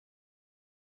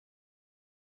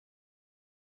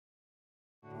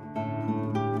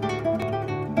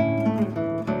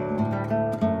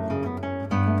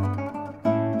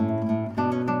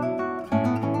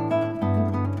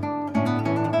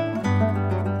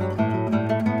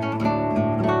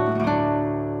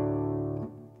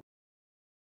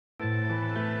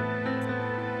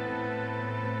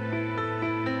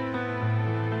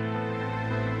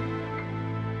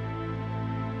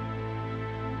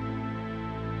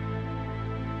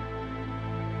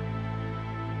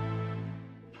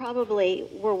probably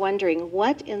were wondering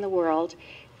what in the world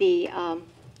the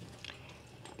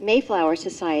Mayflower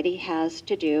Society has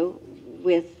to do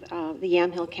with the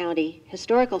Yamhill County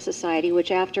Historical Society,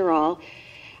 which after all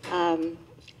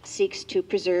seeks to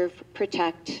preserve,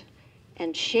 protect,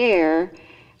 and share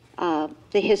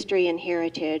the history and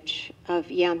heritage of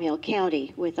Yamhill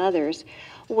County with others.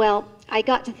 Well, I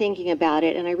got to thinking about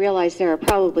it, and I realized there are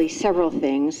probably several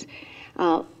things.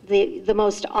 The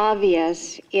most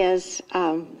obvious is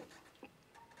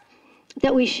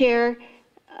that we share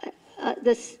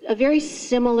a very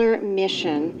similar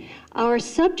mission. Our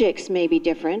subjects may be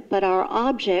different, but our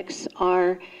objects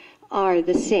are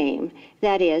the same.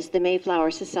 That is, the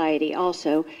Mayflower Society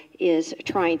also is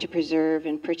trying to preserve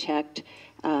and protect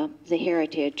the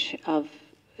heritage of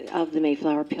the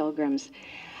Mayflower Pilgrims.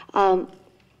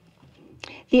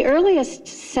 The earliest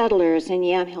settlers in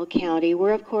Yamhill County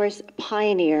were, of course,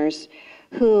 pioneers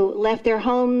who left their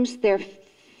homes, their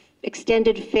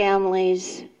extended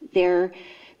families,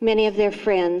 many of their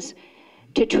friends,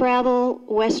 to travel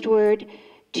westward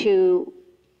to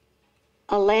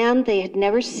a land they had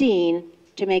never seen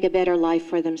to make a better life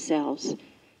for themselves.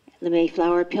 The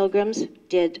Mayflower Pilgrims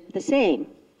did the same.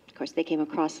 Of course, they came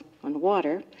across on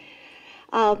water.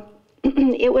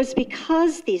 It was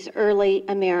because these early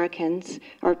Americans,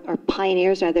 or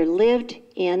pioneers rather, lived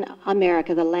in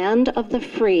America, the land of the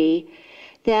free,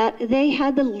 that they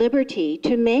had the liberty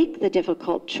to make the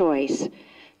difficult choice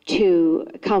to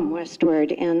come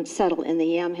westward and settle in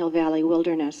the Yamhill Valley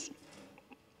wilderness.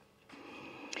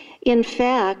 In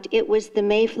fact, it was the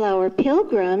Mayflower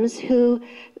Pilgrims who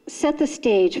set the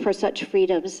stage for such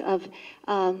freedoms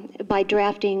by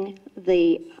drafting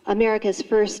America's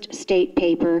first state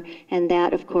paper, and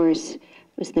that, of course,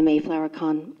 was the Mayflower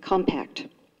Compact.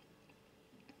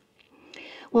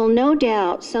 Well, no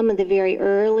doubt some of the very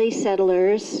early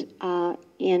settlers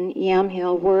in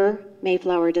Yamhill were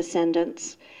Mayflower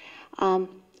descendants. I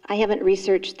haven't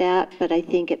researched that, but I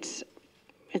think it's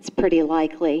pretty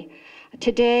likely.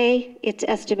 Today, it's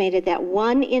estimated that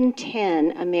 1 in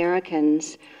 10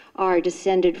 Americans are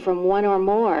descended from one or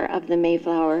more of the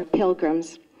Mayflower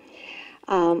Pilgrims.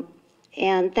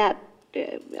 And that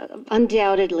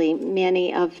undoubtedly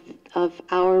many of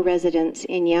our residents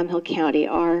in Yamhill County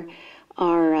are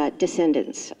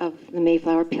descendants of the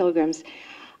Mayflower Pilgrims,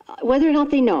 whether or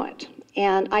not they know it.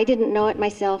 And I didn't know it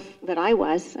myself that I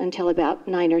was until about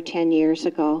 9 or 10 years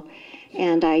ago,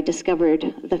 and I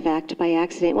discovered the fact by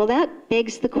accident. Well, that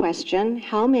begs the question,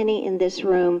 how many in this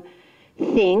room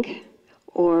think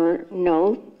or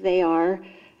know they are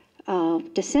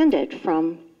descended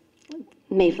from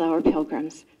Mayflower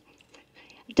Pilgrims?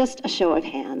 Just a show of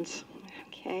hands,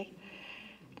 okay?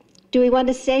 Do we want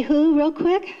to say who real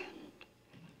quick?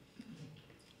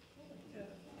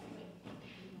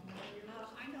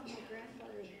 I know my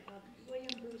grandfather,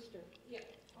 William Brewster. Yeah.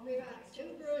 We got 2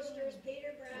 Brewsters,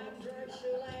 Peter Brown, George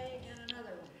Soule, and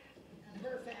another one, and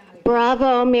her family.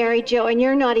 Bravo, Mary Jo, and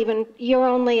you're not even, you're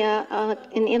only an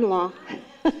in-law.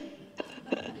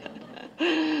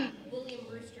 William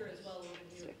Brewster as well over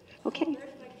here. Okay.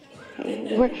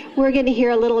 We're going to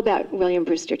hear a little about William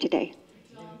Brewster today.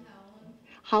 John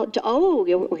Howland.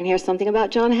 We're going to hear something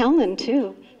about John Howland,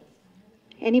 too.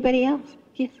 Anybody else?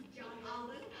 Yes. John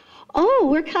Howland. Oh,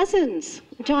 we're cousins.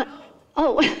 John.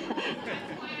 Oh.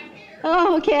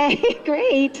 Oh, okay.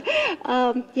 Great.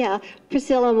 Yeah.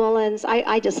 Priscilla Mullins.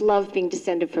 I just love being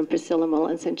descended from Priscilla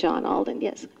Mullins and John Alden.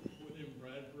 Yes. William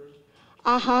Bradford.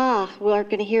 Aha. We're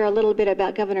going to hear a little bit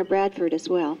about Governor Bradford as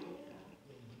well.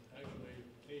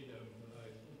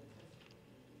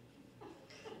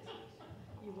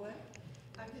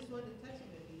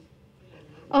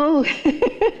 Oh,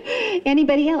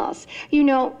 anybody else? You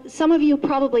know, some of you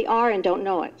probably are and don't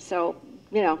know it, so,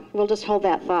 you know, we'll just hold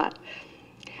that thought.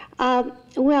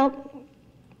 Well,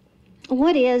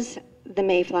 what is the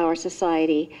Mayflower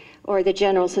Society, or the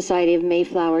General Society of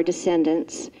Mayflower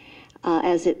Descendants,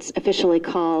 as it's officially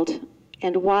called,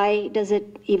 and why does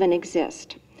it even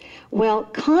exist? Well,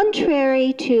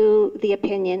 contrary to the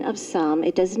opinion of some,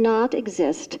 it does not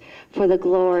exist for the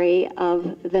glory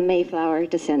of the Mayflower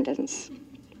descendants.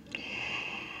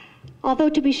 Although,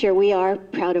 to be sure, we are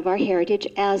proud of our heritage,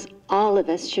 as all of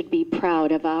us should be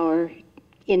proud of our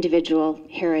individual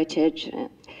heritages.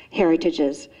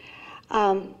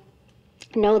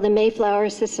 No, the Mayflower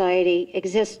Society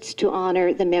exists to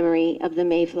honor the memory of the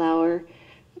Mayflower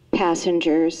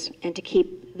passengers and to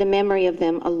keep the memory of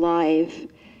them alive.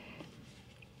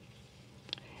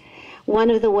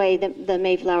 One of the ways that the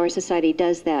Mayflower Society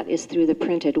does that is through the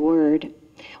printed word.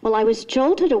 Well, I was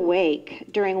jolted awake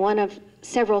during one of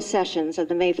several sessions of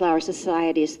the Mayflower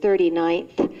Society's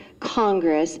 39th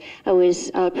Congress. I was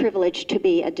privileged to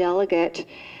be a delegate,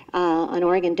 an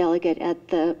Oregon delegate at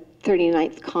the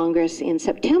 39th Congress in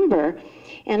September,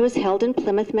 and it was held in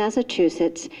Plymouth,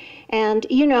 Massachusetts. And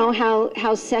you know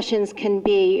how sessions can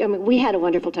be. I mean, we had a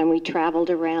wonderful time. We traveled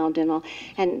around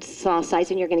and saw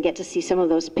sites, and you're going to get to see some of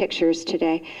those pictures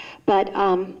today. But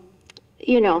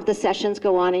you know, the sessions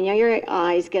go on, and your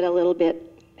eyes get a little bit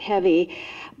heavy.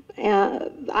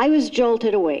 I was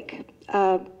jolted awake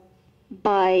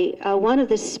by one of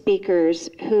the speakers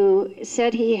who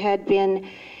said he had been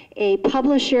a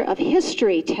publisher of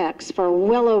history texts for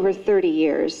well over 30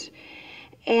 years.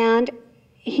 And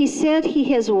he said he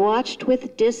has watched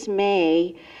with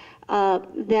dismay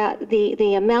that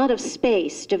the amount of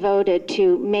space devoted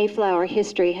to Mayflower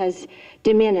history has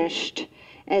diminished.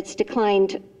 It's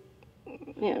declined,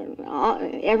 you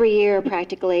know, every year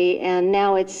practically, and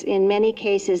now it's, in many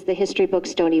cases, the history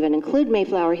books don't even include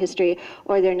Mayflower history,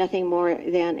 or they're nothing more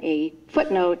than a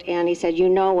footnote. And he said, you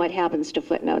know what happens to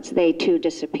footnotes. They too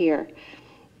disappear.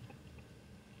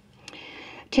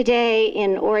 Today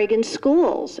in Oregon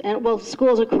schools, and well,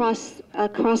 schools across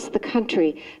the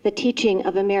country, the teaching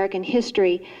of American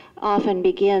history often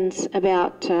begins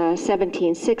about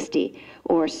 1760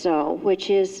 or so, which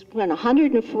is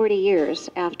 140 years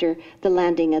after the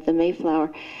landing of the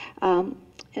Mayflower.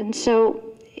 And so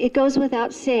it goes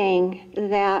without saying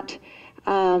that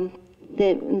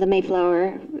the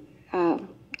Mayflower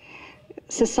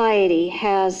Society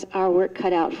has our work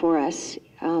cut out for us.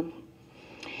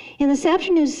 In this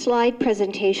afternoon's slide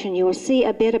presentation, you will see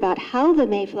a bit about how the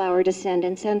Mayflower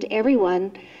descendants and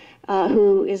everyone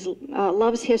who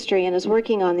loves history and is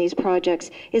working on these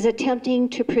projects is attempting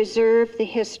to preserve the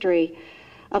history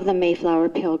of the Mayflower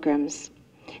Pilgrims.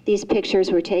 These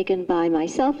pictures were taken by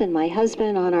myself and my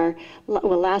husband on our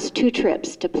last 2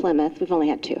 trips to Plymouth. We've only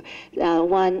had 2,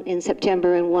 one in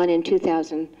September and one in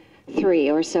 2003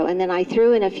 or so. And then I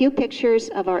threw in a few pictures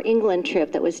of our England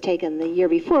trip that was taken the year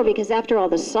before, because after all,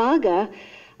 the saga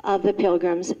of the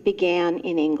Pilgrims began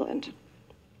in England.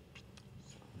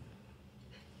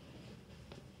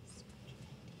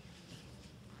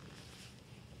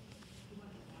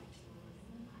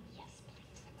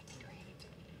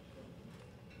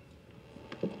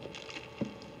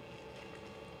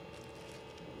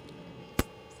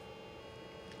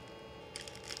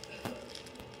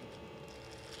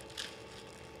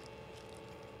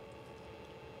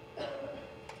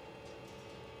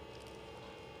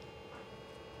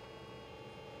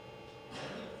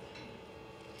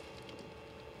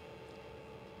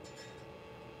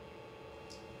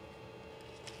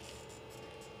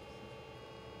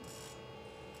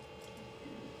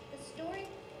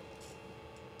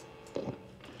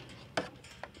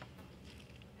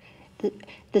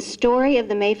 The story of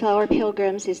the Mayflower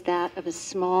Pilgrims is that of a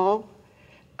small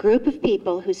group of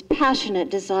people whose passionate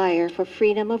desire for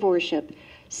freedom of worship,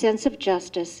 sense of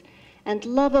justice, and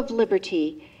love of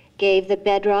liberty gave the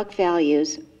bedrock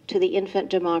values to the infant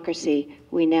democracy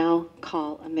we now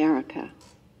call America.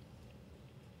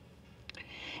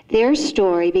 Their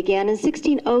story began in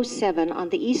 1607 on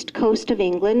the east coast of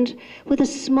England with a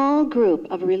small group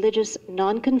of religious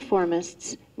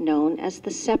nonconformists known as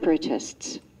the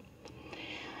Separatists.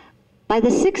 By the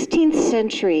 16th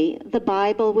century, the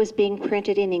Bible was being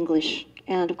printed in English,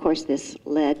 and of course this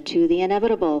led to the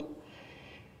inevitable.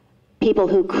 People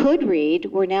who could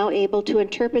read were now able to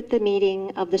interpret the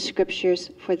meaning of the scriptures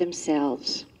for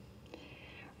themselves.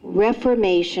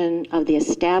 Reformation of the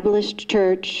established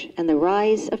church and the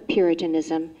rise of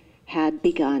Puritanism had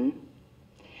begun.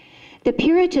 The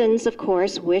Puritans, of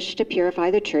course, wished to purify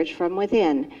the church from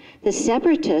within. The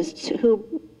Separatists,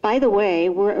 who, by the way,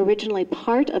 were originally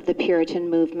part of the Puritan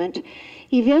movement,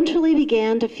 eventually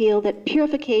began to feel that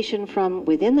purification from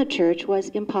within the church was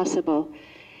impossible.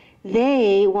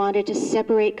 They wanted to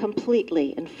separate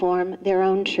completely and form their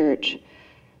own church.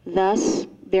 Thus,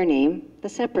 their name, the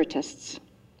Separatists.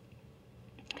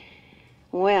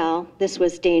 Well, this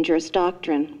was dangerous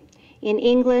doctrine. In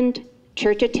England,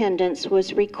 church attendance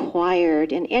was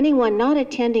required, and anyone not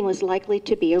attending was likely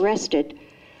to be arrested.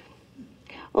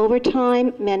 Over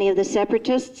time, many of the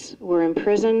Separatists were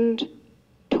imprisoned,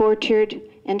 tortured,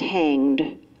 and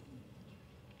hanged.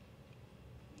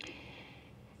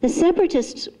 The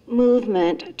Separatist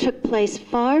movement took place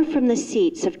far from the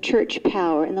seats of church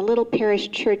power in the little parish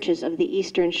churches of the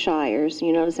eastern shires.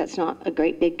 You notice that's not a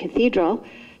great big cathedral,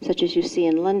 such as you see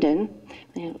in London.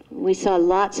 We saw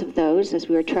lots of those as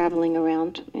we were traveling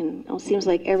around, and it seems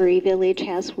like every village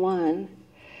has one.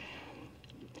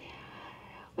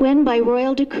 When, by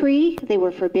royal decree, they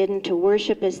were forbidden to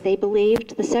worship as they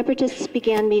believed, the Separatists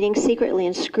began meeting secretly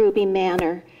in Scrooby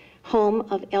Manor, home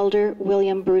of Elder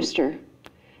William Brewster.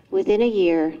 Within a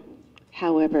year,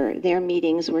 however, their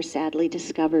meetings were sadly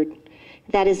discovered.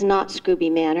 That is not Scrooby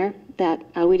Manor. That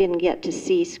we didn't get to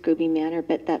see Scrooby Manor,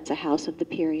 but that's a house of the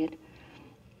period.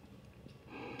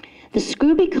 The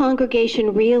Scrooby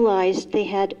congregation realized they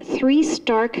had three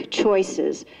stark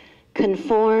choices: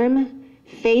 conform,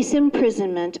 face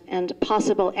imprisonment and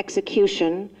possible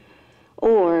execution,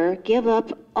 or give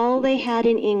up all they had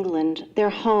in England, their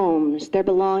homes, their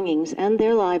belongings, and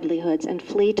their livelihoods, and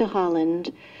flee to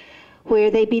Holland,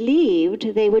 where they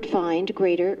believed they would find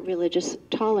greater religious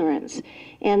tolerance.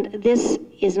 And this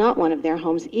is not one of their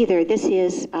homes either. This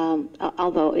is,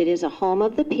 although it is a home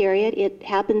of the period, it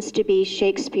happens to be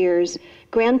Shakespeare's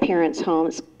grandparents' home.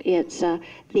 It's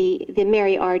the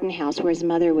Mary Arden house where his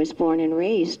mother was born and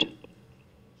raised.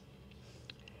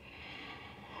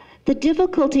 The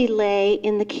difficulty lay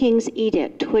in the king's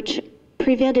edict, which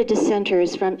prevented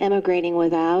dissenters from emigrating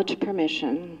without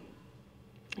permission.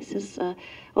 This is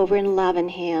over in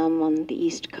Lavenham on the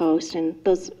East Coast, and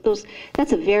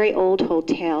that's a very old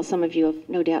hotel. Some of you have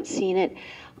no doubt seen it.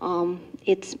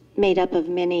 It's made up of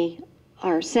many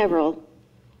or several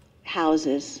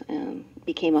houses, and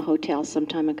became a hotel some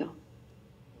time ago.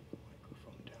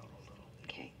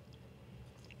 Okay.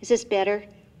 Is this better?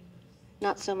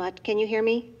 Not so much. Can you hear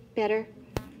me better?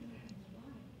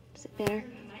 Is it better?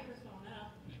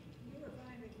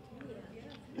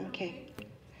 Okay.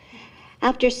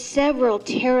 After several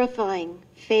terrifying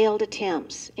failed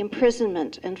attempts,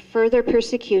 imprisonment, and further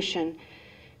persecution,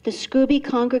 the Scrooby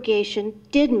congregation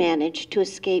did manage to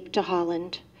escape to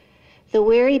Holland. The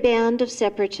wary band of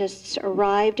separatists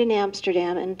arrived in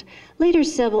Amsterdam and later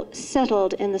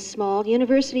settled in the small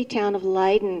university town of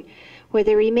Leiden, where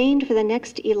they remained for the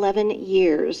next 11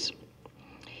 years.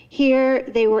 Here,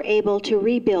 they were able to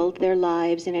rebuild their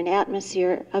lives in an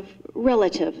atmosphere of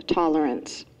relative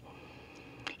tolerance.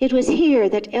 It was here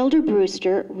that Elder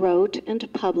Brewster wrote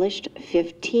and published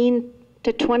 15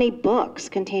 to 20 books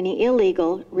containing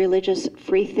illegal religious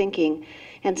free thinking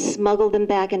and smuggled them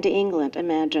back into England,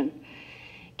 imagine.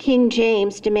 King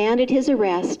James demanded his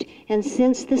arrest, and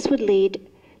since this would lead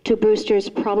to Brewster's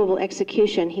probable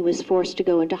execution, he was forced to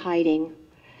go into hiding.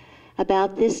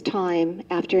 About this time,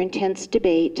 after intense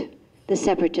debate, the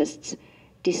separatists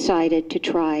decided to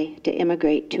try to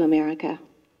immigrate to America.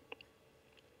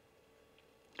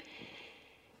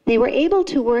 They were able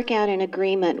to work out an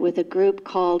agreement with a group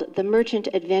called the Merchant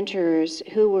Adventurers,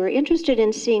 who were interested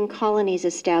in seeing colonies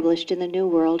established in the New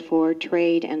World for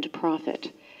trade and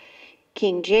profit.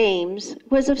 King James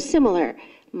was of similar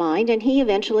mind, and he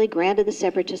eventually granted the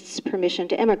separatists permission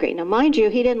to emigrate. Now, mind you,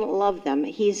 he didn't love them.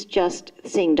 He's just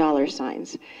seeing dollar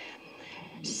signs.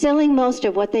 Selling most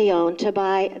of what they owned to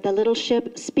buy the little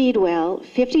ship Speedwell,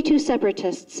 52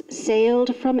 separatists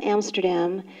sailed from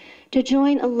Amsterdam to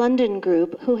join a London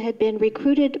group who had been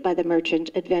recruited by the merchant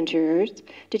adventurers,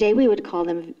 today we would call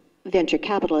them venture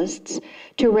capitalists,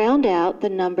 to round out the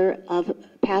number of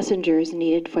passengers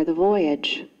needed for the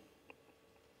voyage.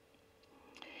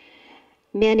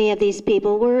 Many of these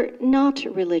people were not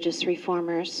religious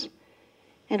reformers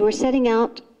and were setting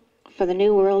out for the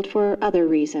New World for other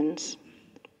reasons.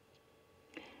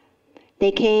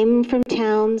 They came from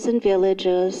towns and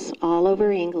villages all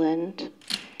over England.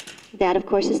 That, of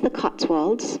course, is the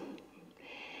Cotswolds.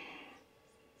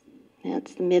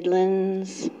 That's the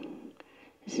Midlands.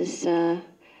 This is a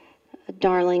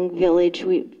darling village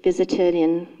we visited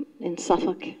in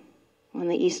Suffolk on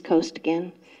the East Coast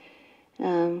again.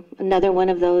 Another one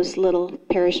of those little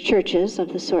parish churches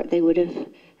of the sort they would have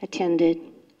attended.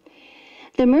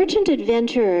 The merchant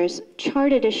adventurers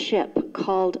chartered a ship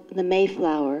called the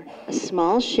Mayflower, a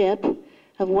small ship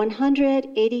of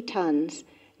 180 tons,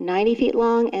 90 feet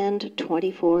long and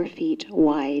 24 feet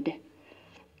wide.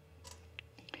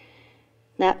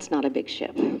 That's not a big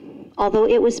ship, although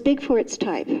it was big for its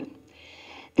type.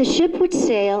 The ship would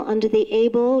sail under the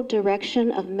able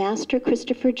direction of Master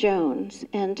Christopher Jones,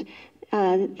 and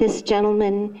this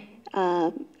gentleman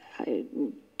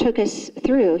took us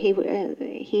through. He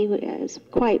was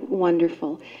quite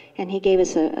wonderful, and he gave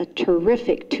us a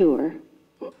terrific tour.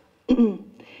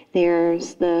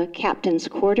 There's the captain's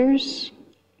quarters,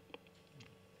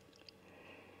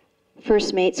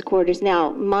 first mate's quarters.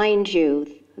 Now, mind you,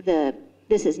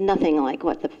 this is nothing like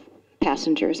what the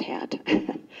passengers had.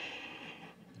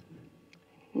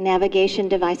 Navigation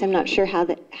device, I'm not sure how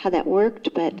that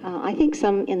worked, but I think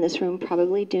some in this room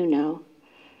probably do know.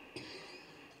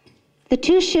 The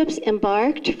two ships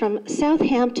embarked from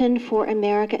Southampton for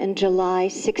America in July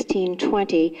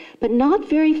 1620, but not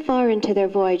very far into their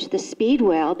voyage, the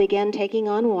Speedwell began taking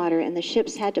on water, and the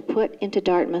ships had to put into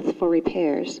Dartmouth for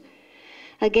repairs.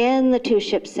 Again, the two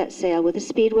ships set sail with the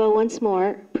Speedwell once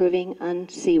more, proving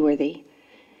unseaworthy.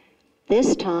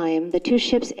 This time, the two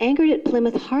ships anchored at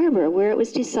Plymouth Harbor, where it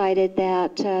was decided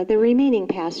that the remaining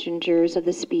passengers of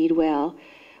the Speedwell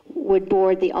would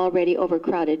board the already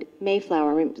overcrowded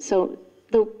Mayflower. So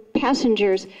the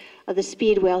passengers of the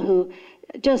Speedwell who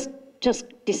just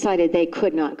decided they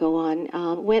could not go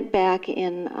on went back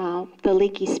in the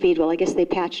leaky Speedwell. I guess they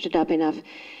patched it up enough,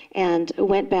 and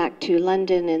went back to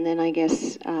London, and then I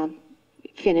guess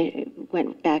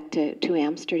went back to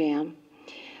Amsterdam.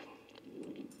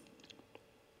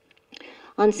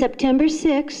 On September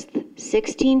 6th,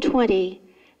 1620,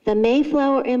 the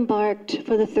Mayflower embarked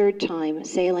for the third time,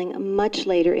 sailing much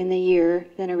later in the year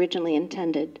than originally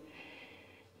intended.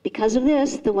 Because of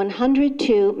this, the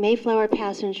 102 Mayflower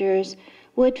passengers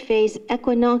would face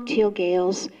equinoctial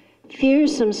gales,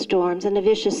 fearsome storms, and a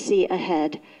vicious sea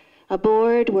ahead.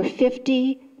 Aboard were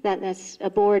 50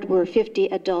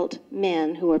 adult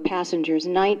men who were passengers,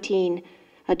 19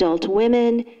 adult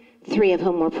women, 3 of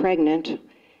whom were pregnant,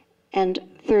 and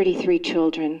 33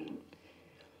 children.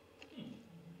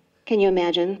 Can you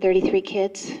imagine 33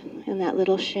 kids in that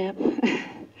little ship?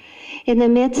 In the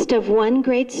midst of one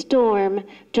great storm,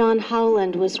 John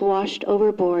Howland was washed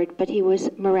overboard, but he was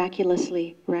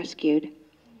miraculously rescued.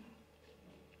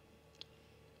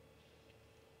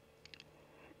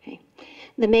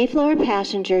 The Mayflower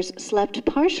passengers slept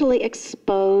partially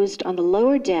exposed on the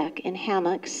lower deck in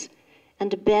hammocks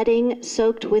and bedding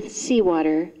soaked with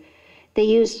seawater. They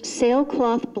used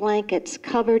sailcloth blankets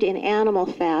covered in animal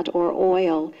fat or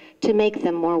oil to make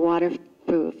them more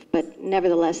waterproof, but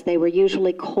nevertheless they were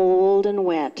usually cold and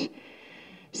wet.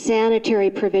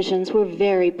 Sanitary provisions were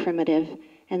very primitive,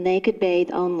 and they could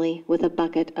bathe only with a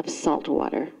bucket of salt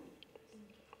water.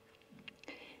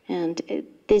 And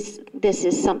this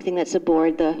is something that's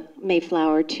aboard the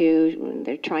Mayflower too.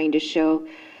 They're trying to show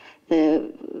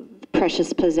the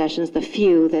precious possessions, the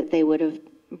few that they would have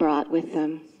brought with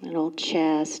them. An old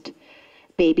chest,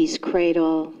 baby's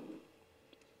cradle.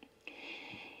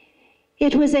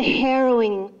 It was a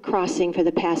harrowing crossing for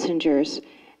the passengers.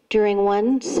 During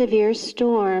one severe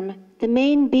storm, the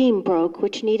main beam broke,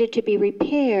 which needed to be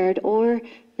repaired, or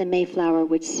the Mayflower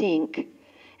would sink.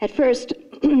 At first,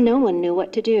 no one knew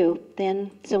what to do.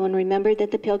 Then someone remembered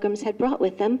that the Pilgrims had brought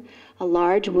with them a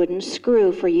large wooden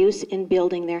screw for use in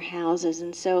building their houses.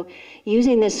 And so,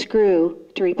 using this screw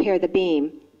to repair the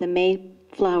beam, the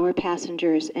Mayflower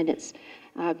passengers and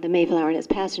the Mayflower and its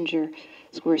passengers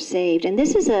were saved. And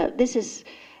this is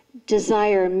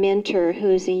Desire Minter,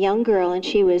 who is a young girl, and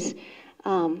she was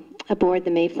aboard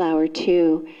the Mayflower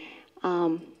too.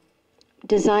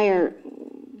 Desire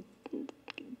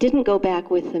didn't go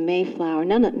back with the Mayflower.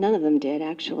 None of them did,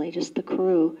 actually, just the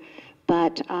crew.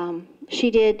 But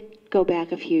she did go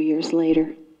back a few years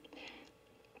later.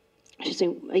 She's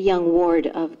a young ward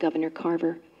of Governor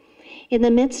Carver. In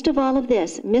the midst of all of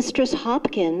this, Mistress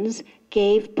Hopkins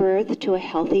gave birth to a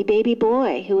healthy baby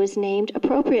boy who was named,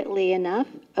 appropriately enough,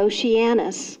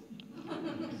 Oceanus.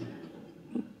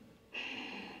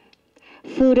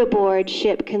 Food aboard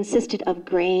ship consisted of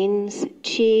grains,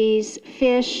 cheese,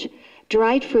 fish,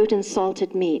 dried fruit, and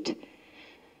salted meat.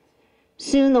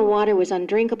 Soon the water was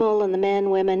undrinkable, and the men,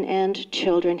 women, and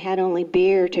children had only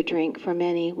beer to drink for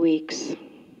many weeks.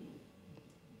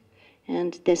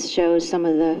 And this shows some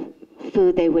of the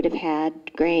food they would have had: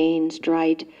 grains,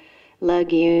 dried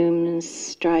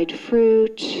legumes, dried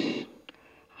fruit,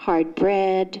 hard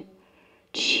bread,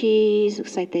 cheese.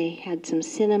 Looks like they had some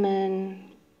cinnamon.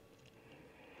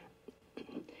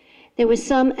 There was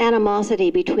some animosity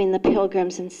between the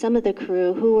Pilgrims and some of the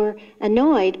crew who were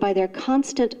annoyed by their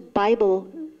constant Bible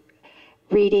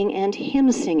reading and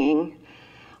hymn singing.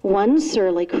 One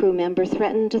surly crew member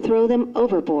threatened to throw them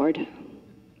overboard.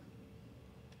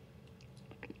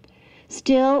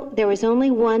 Still, there was only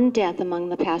one death among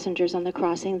the passengers on the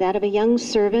crossing, that of a young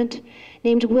servant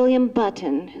named William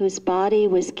Button, whose body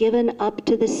was given up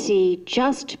to the sea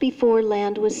just before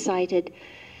land was sighted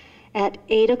at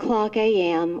 8:00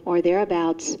 a.m. or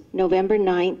thereabouts, November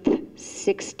 9th,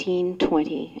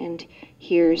 1620. And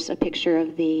here's a picture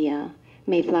of the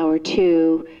Mayflower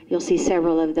II. You'll see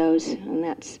several of those, and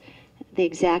that's the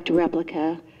exact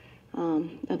replica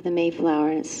of the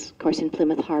Mayflower. And it's, of course, in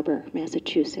Plymouth Harbor,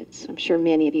 Massachusetts. I'm sure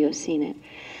many of you have seen it.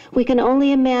 We can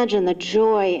only imagine the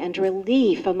joy and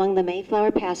relief among the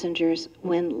Mayflower passengers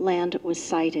when land was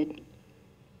sighted.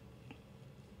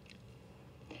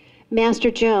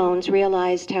 Master Jones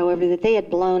realized, however, that they had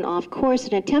blown off course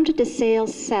and attempted to sail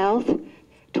south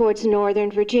towards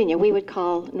northern Virginia. We would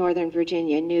call northern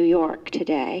Virginia New York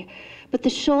today. But the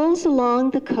shoals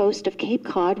along the coast of Cape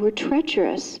Cod were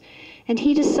treacherous, and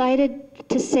he decided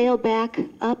to sail back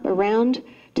up around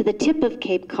to the tip of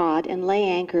Cape Cod and lay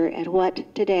anchor at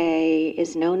what today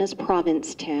is known as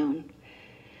Provincetown.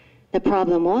 The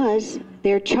problem was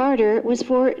their charter was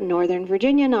for Northern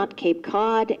Virginia, not Cape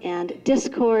Cod, and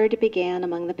discord began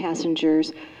among the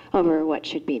passengers over what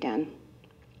should be done.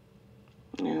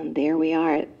 And there we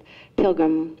are at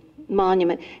Pilgrim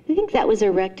Monument. I think that was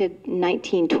erected in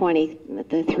 1920,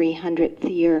 the 300th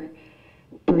year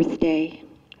birthday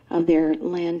of their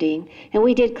landing. And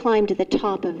we did climb to the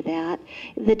top of that.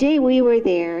 The day we were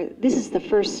there, this is the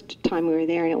first time we were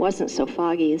there, and it wasn't so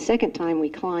foggy. The second time we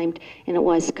climbed, and it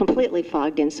was completely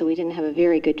fogged in, so we didn't have a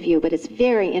very good view, but it's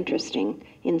very interesting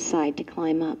inside to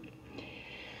climb up.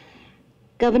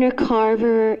 Governor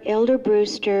Carver, Elder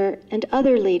Brewster, and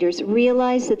other leaders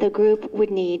realized that the group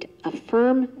would need a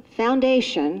firm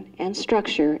foundation and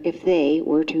structure if they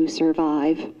were to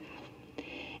survive.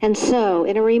 And so,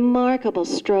 in a remarkable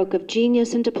stroke of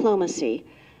genius and diplomacy,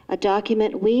 a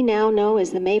document we now know as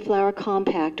the Mayflower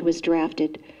Compact was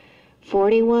drafted.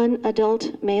 41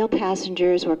 adult male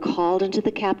passengers were called into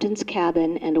the captain's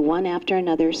cabin, and one after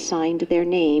another signed their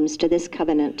names to this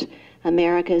covenant,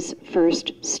 America's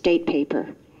first state paper.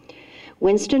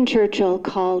 Winston Churchill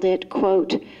called it,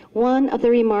 quote, one of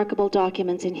the remarkable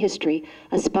documents in history,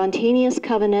 a spontaneous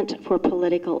covenant for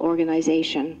political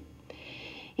organization.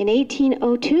 In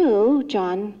 1802,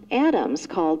 John Adams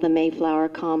called the Mayflower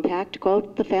Compact,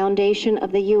 quote, the foundation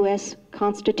of the U.S.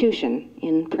 Constitution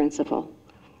in principle.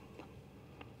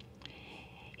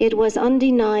 It was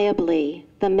undeniably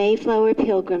the Mayflower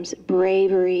Pilgrims'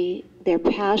 bravery, their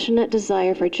passionate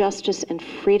desire for justice and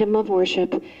freedom of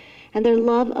worship, and their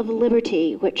love of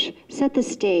liberty which set the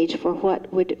stage for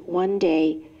what would one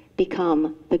day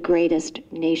become the greatest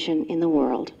nation in the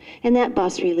world. And that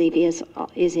bas relief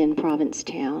is in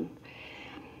Provincetown.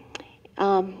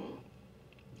 Okay,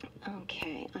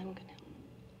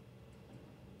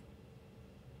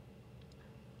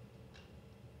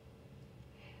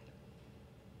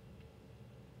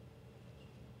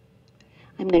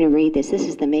 I'm going to read this. This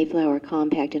is the Mayflower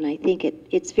Compact, and I think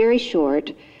it's very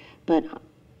short, but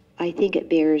I think it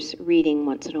bears reading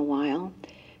once in a while.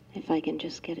 If I can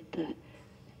just get it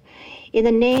In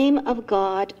the name of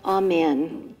God,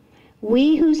 amen.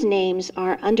 We whose names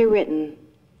are underwritten,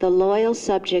 the loyal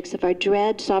subjects of our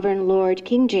dread sovereign Lord,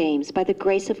 King James, by the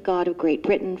grace of God of Great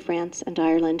Britain, France, and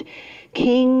Ireland,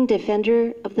 King,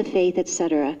 defender of the faith,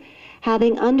 etc.,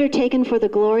 having undertaken for the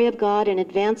glory of God and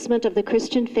advancement of the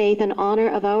Christian faith and honor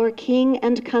of our King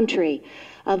and country,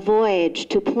 a voyage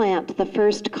to plant the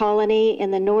first colony in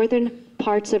the northern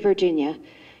parts of Virginia,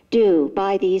 do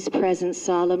by these presents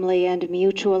solemnly and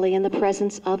mutually in the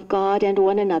presence of God and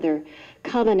one another,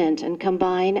 covenant and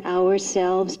combine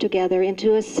ourselves together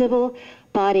into a civil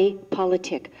body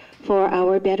politic for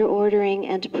our better ordering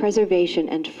and preservation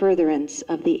and furtherance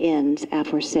of the ends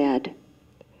aforesaid.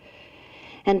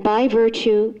 And by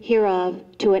virtue hereof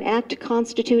to enact,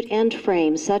 constitute, and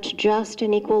frame such just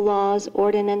and equal laws,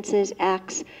 ordinances,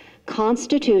 acts,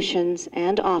 constitutions,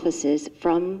 and offices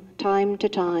from time to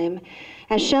time,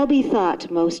 as shall be thought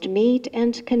most meet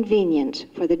and convenient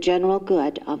for the general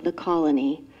good of the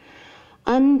colony,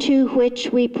 unto which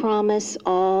we promise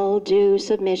all due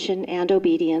submission and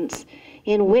obedience,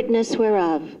 in witness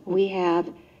whereof we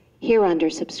have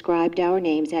hereunder subscribed our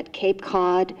names at Cape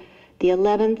Cod, the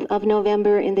 11th of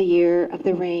November in the year of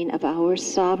the reign of our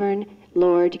sovereign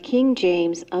Lord King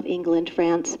James of England,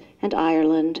 France, and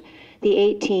Ireland, the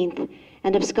 18th,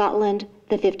 and of Scotland,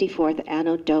 the 54th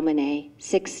Anno Domini,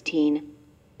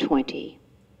 1620.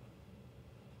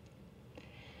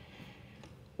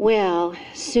 Well,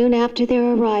 soon after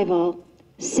their arrival,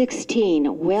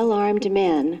 16 well-armed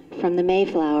men from the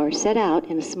Mayflower set out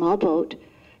in a small boat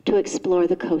to explore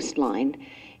the coastline.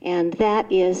 And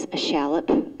that is a shallop.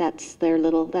 That's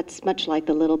much like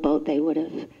the little boat they would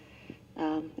have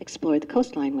explored the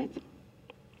coastline with.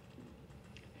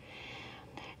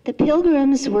 The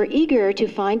Pilgrims were eager to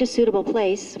find a suitable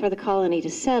place for the colony to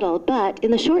settle, but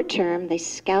in the short term, they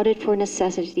scouted for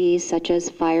necessities such as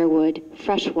firewood,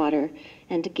 fresh water,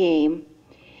 and game.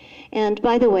 And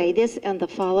by the way, this and the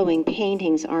following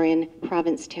paintings are in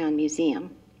Provincetown Museum.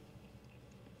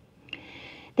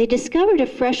 They discovered a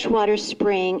freshwater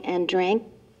spring and drank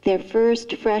their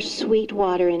first fresh sweet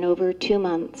water in over 2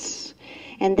 months.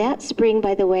 And that spring,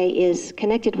 by the way, is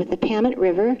connected with the Pamit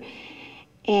River.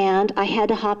 And I had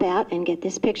to hop out and get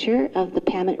this picture of the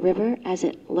Pamit River as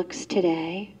it looks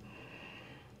today.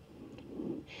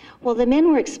 While the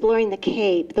men were exploring the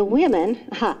Cape, the women,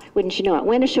 wouldn't you know it,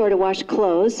 went ashore to wash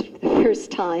clothes for the first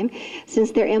time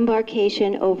since their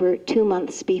embarkation over 2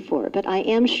 months before. But I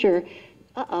am sure,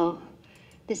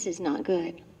 this is not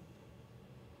good.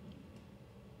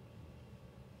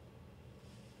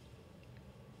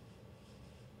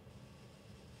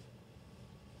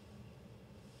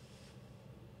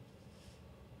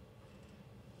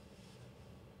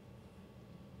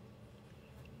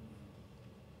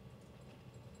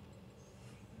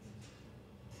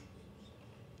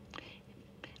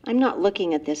 I'm not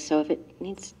looking at this, so if it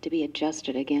needs to be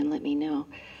adjusted again, let me know.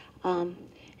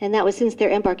 And that was since their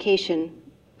embarkation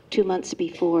 2 months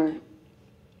before.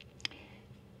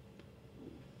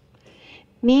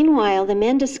 Meanwhile, the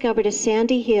men discovered a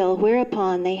sandy hill,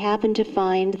 whereupon they happened to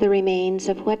find the remains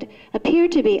of what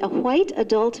appeared to be a white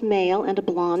adult male and a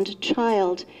blonde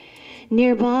child.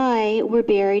 Nearby were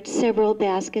buried several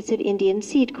baskets of Indian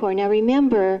seed corn. Now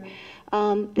remember,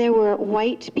 there were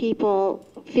white people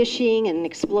fishing and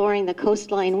exploring the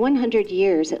coastline 100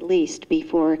 years at least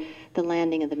before the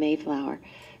landing of the Mayflower.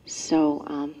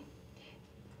 So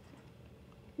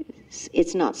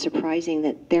it's not surprising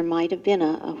that there might have been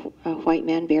a white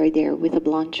man buried there with a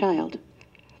blonde child.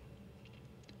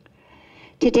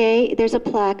 Today, there's a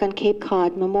plaque on Cape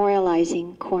Cod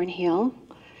memorializing Corn Hill,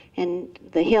 and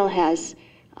the hill has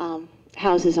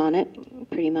houses on it,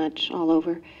 pretty much all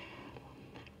over.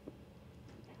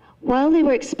 While they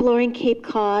were exploring Cape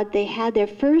Cod, they had their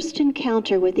first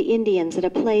encounter with the Indians at a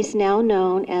place now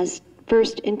known as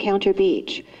First Encounter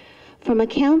Beach. From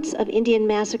accounts of Indian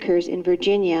massacres in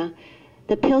Virginia,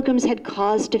 the Pilgrims had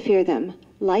cause to fear them.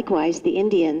 Likewise, the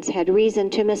Indians had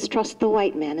reason to mistrust the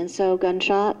white men, and so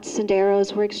gunshots and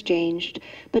arrows were exchanged,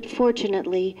 but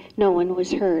fortunately, no one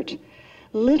was hurt.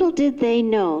 Little did they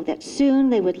know that soon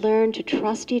they would learn to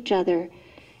trust each other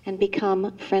and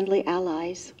become friendly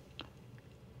allies.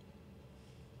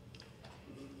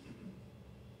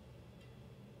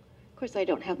 Of course, I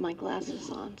don't have my glasses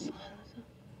on, so.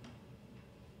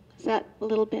 Is that a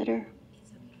little better?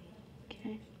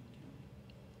 Okay.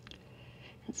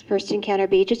 That's First Encounter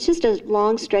Beach. It's just a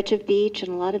long stretch of beach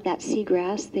and a lot of that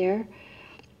seagrass there.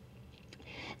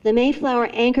 The Mayflower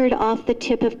anchored off the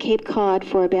tip of Cape Cod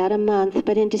for about a month,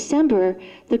 but in December,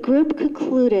 the group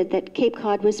concluded that Cape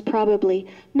Cod was probably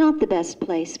not the best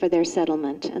place for their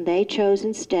settlement, and they chose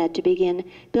instead to begin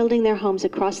building their homes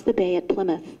across the bay at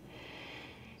Plymouth.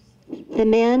 The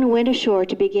men went ashore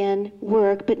to begin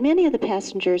work, but many of the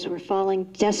passengers were falling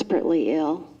desperately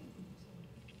ill.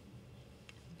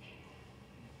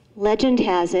 Legend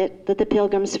has it that the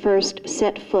Pilgrims first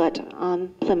set foot on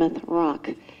Plymouth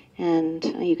Rock, and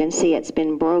you can see it's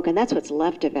been broken. That's what's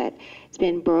left of it. It's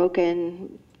been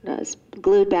broken,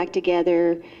 glued back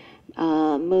together,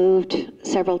 moved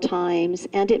several times,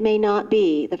 and it may not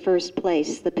be the first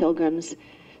place the Pilgrims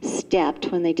stepped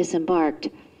when they disembarked.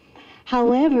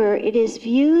 However, it is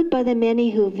viewed by the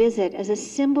many who visit as a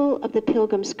symbol of the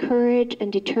Pilgrims' courage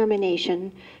and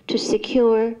determination to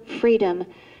secure freedom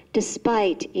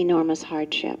despite enormous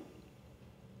hardship.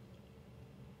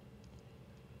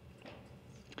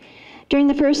 During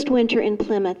the first winter in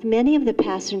Plymouth, many of the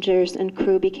passengers and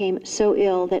crew became so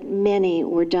ill that many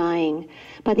were dying.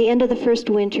 By the end of the first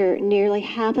winter, nearly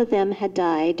half of them had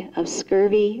died of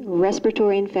scurvy,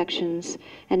 respiratory infections,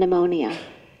 and pneumonia.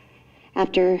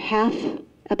 After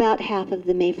about half of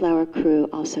the Mayflower crew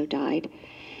also died.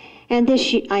 And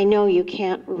this, I know you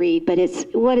can't read, but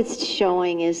what it's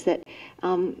showing is that,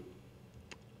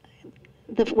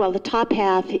 the top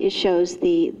half shows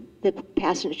the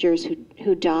passengers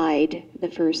who died the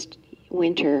first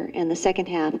winter, and the second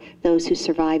half, those who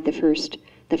survived the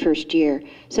first year.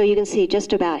 So you can see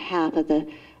just about half of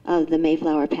the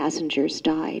Mayflower passengers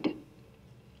died.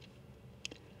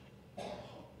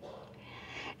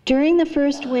 During the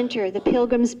first winter, the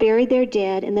Pilgrims buried their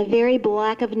dead in the very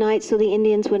black of night so the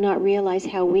Indians would not realize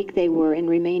how weak they were in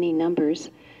remaining numbers.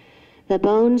 The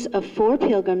bones of 4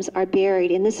 Pilgrims are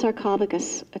buried in the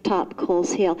sarcophagus atop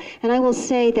Coles Hill. And I will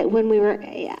say that when we were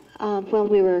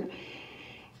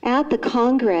at the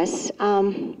Congress,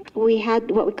 we had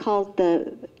what we called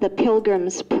the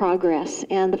Pilgrim's Progress,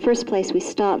 and the first place we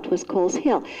stopped was Coles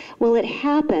Hill. Well, it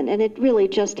happened, and it really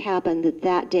just happened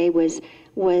that day was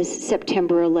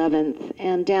September 11th,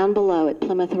 and down below at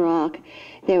Plymouth Rock,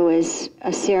 there was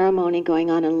a ceremony going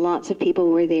on, and lots of people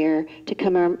were there to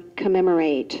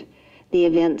commemorate the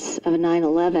events of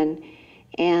 9/11,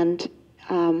 and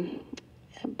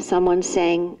someone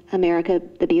sang "America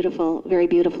the Beautiful" very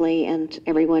beautifully, and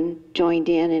everyone joined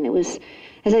in, and it was,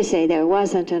 as I say, there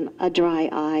wasn't a dry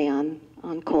eye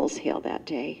on Coles Hill that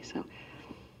day. So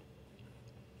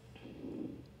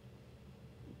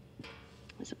it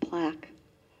was a plaque.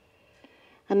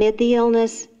 Amid the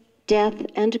illness, death,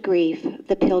 and grief,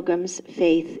 the Pilgrims'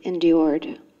 faith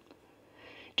endured.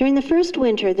 During the first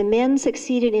winter, the men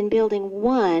succeeded in building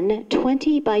one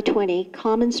 20 by 20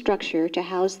 common structure to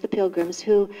house the Pilgrims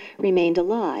who remained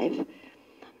alive.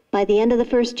 By the end of the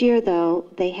first year, though,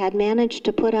 they had managed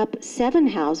to put up 7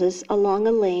 houses along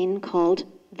a lane called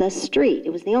the Street.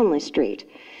 It was the only street.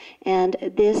 And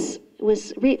this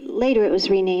was, later it was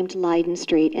renamed Leyden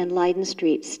Street, and Leyden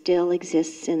Street still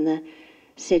exists in the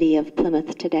city of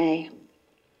Plymouth today.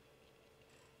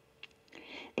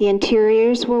 The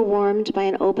interiors were warmed by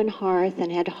an open hearth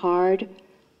and had hard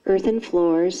earthen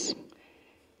floors.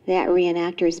 That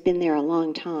reenactor has been there a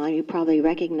long time. You probably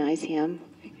recognize him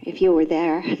if you were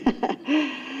there.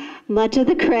 Much of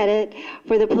the credit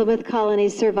for the Plymouth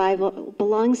colony's survival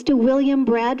belongs to William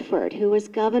Bradford, who was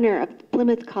governor of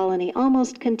Plymouth colony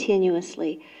almost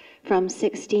continuously from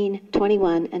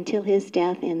 1621 until his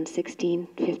death in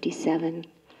 1657.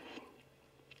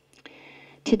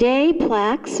 Today,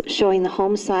 plaques showing the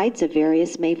home sites of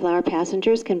various Mayflower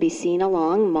passengers can be seen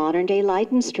along modern-day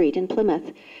Leyden Street in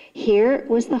Plymouth. Here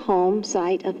was the home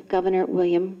site of Governor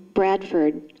William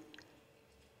Bradford.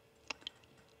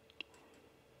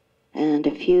 And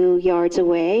a few yards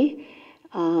away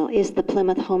is the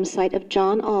Plymouth home site of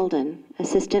John Alden,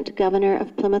 Assistant Governor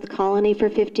of Plymouth Colony for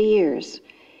 50 years.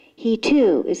 He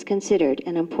too is considered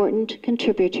an important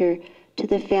contributor to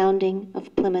the founding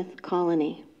of Plymouth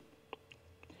Colony.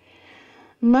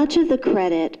 Much of the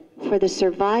credit for the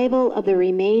survival of the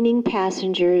remaining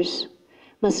passengers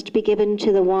must be given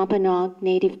to the Wampanoag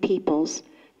native peoples,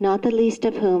 not the least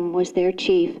of whom was their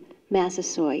chief,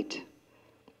 Massasoit.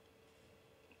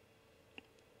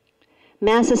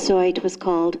 Massasoit was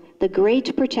called the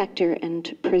Great Protector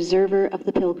and Preserver of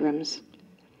the Pilgrims.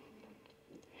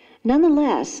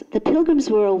 Nonetheless, the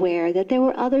Pilgrims were aware that there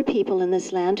were other people in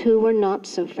this land who were not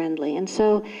so friendly, and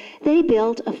so they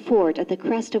built a fort at the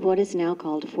crest of what is now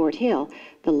called Fort Hill.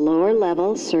 The lower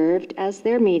level served as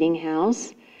their meeting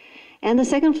house, and the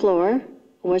second floor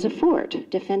was a fort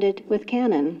defended with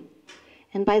cannon.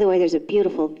 And by the way, there's a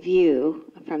beautiful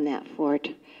view from that fort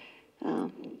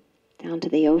down to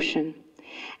the ocean.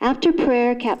 After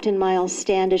prayer, Captain Miles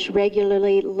Standish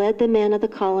regularly led the men of the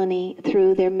colony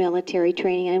through their military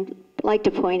training. And I'd like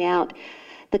to point out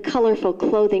the colorful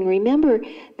clothing. Remember,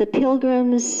 the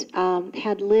Pilgrims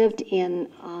had lived in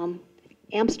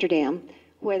Amsterdam,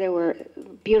 where there were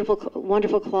beautiful,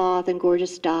 wonderful cloth and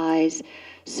gorgeous dyes.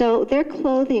 So their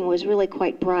clothing was really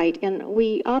quite bright, and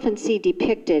we often see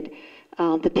depicted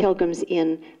the Pilgrims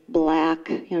in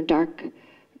black, dark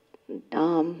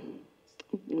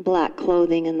black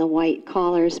clothing and the white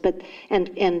collars,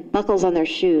 and buckles on their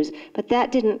shoes. But that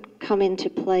didn't come into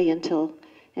play until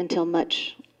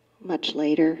much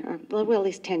later, or well, at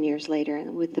least 10 years later,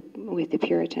 with the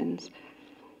Puritans.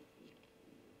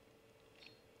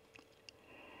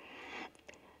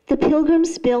 The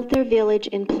Pilgrims built their village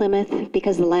in Plymouth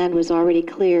because the land was already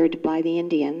cleared by the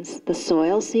Indians. The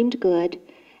soil seemed good,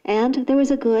 and there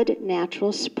was a good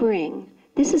natural spring.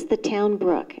 This is the town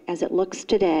brook as it looks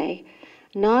today.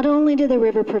 Not only did the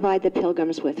river provide the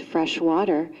Pilgrims with fresh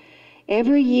water,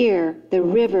 every year the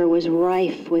river was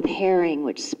rife with herring,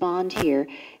 which spawned here,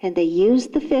 and they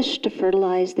used the fish to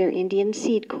fertilize their Indian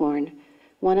seed corn,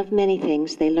 one of many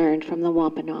things they learned from the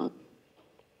Wampanoag.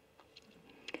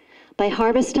 By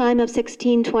harvest time of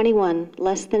 1621,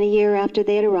 less than a year after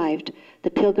they had arrived, the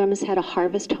Pilgrims had a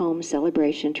harvest home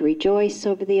celebration to rejoice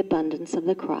over the abundance of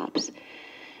the crops.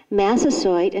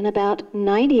 Massasoit and about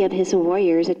 90 of his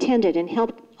warriors attended and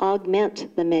helped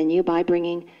augment the menu by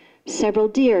bringing several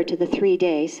deer to the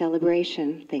 3-day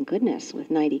celebration. Thank goodness,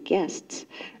 with 90 guests.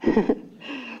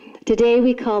 Today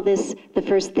we call this the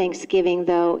first Thanksgiving,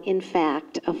 though in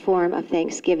fact a form of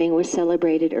Thanksgiving was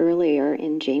celebrated earlier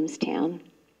in Jamestown.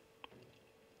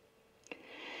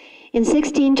 In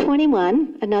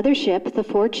 1621, another ship, the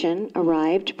Fortune,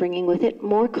 arrived, bringing with it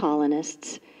more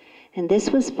colonists. And this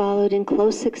was followed in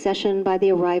close succession by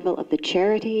the arrival of the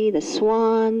Charity, the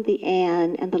Swan, the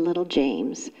Anne, and the Little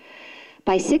James.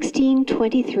 By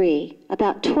 1623,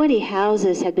 about 20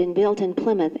 houses had been built in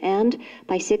Plymouth, and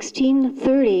by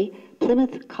 1630,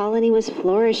 Plymouth colony was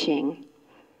flourishing.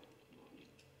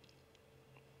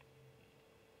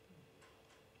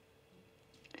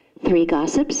 Three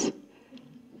gossips.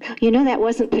 That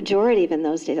wasn't pejorative in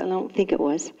those days. I don't think it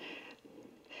was.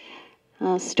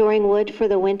 Storing wood for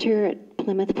the winter at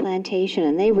Plymouth Plantation,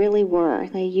 and they really were.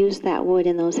 They used that wood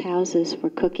in those houses for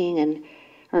cooking and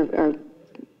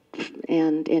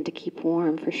to keep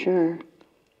warm, for sure.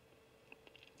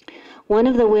 One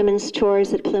of the women's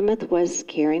chores at Plymouth was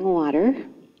carrying water.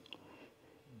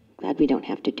 Glad we don't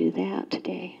have to do that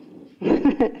today.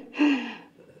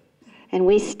 And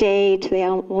we stayed. They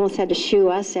almost had to shoo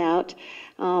us out.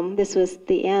 This was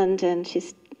the end, and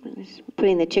she's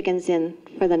putting the chickens in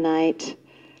for the night.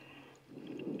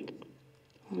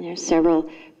 And there's several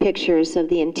pictures of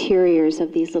the interiors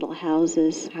of these little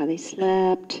houses, how they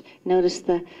slept. Notice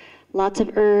the lots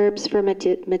of herbs for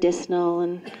medicinal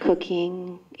and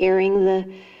cooking, they're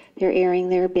airing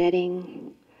their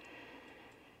bedding.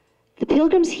 The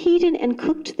Pilgrims heated and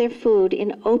cooked their food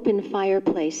in open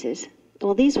fireplaces.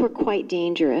 Well, these were quite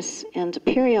dangerous, and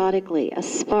periodically a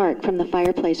spark from the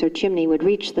fireplace or chimney would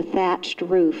reach the thatched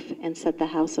roof and set the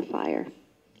house afire.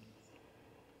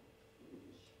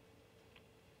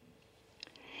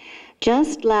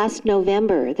 Just last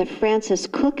November, the Francis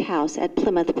Cook House at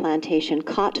Plymouth Plantation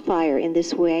caught fire in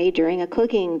this way during a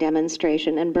cooking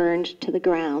demonstration and burned to the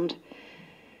ground.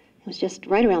 It was just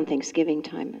right around Thanksgiving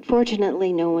time.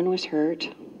 Fortunately, no one was hurt.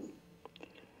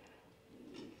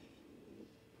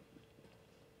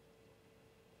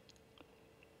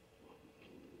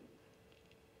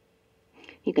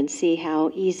 You can see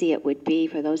how easy it would be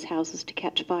for those houses to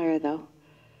catch fire, though.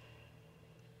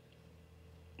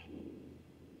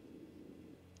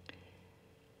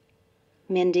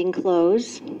 Mending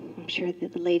clothes. I'm sure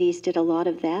that the ladies did a lot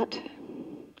of that.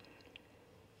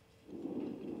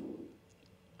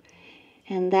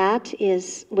 And that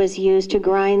was used to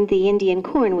grind the Indian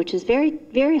corn, which is very,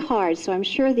 very hard, so I'm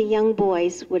sure the young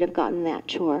boys would have gotten that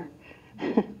chore.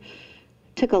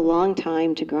 Took a long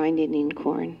time to grind Indian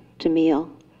corn to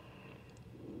meal.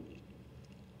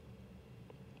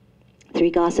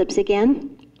 Three gossips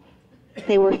again.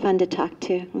 They were fun to talk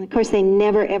to. And of course, they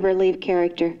never, ever leave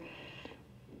character.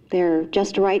 They're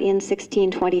just right in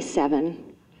 1627.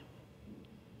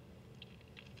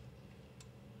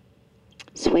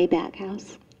 Swayback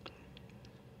House.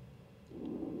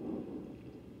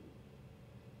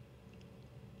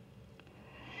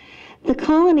 The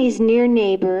colony's near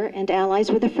neighbor and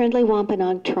allies were the friendly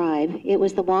Wampanoag tribe. It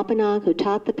was the Wampanoag who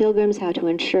taught the Pilgrims how to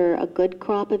ensure a good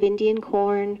crop of Indian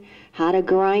corn, how to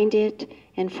grind it,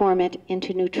 and form it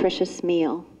into nutritious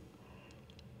meal.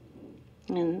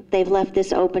 And they've left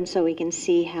this open so we can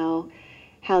see how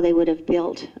they would have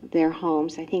built their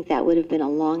homes. I think that would have been a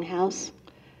longhouse,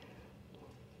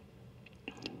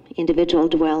 individual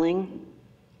dwelling.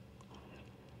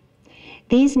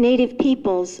 These native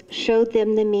peoples showed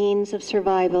them the means of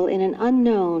survival in an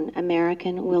unknown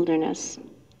American wilderness.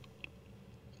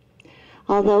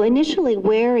 Although initially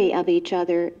wary of each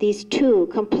other, these two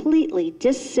completely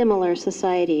dissimilar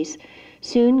societies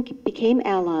soon became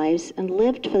allies and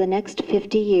lived for the next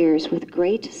 50 years with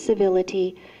great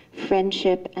civility,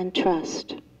 friendship, and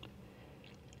trust.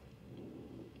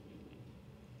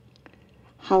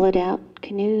 Hollowed out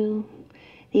canoe.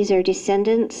 These are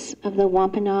descendants of the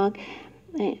Wampanoag.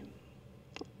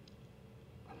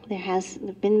 There has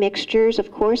been mixtures,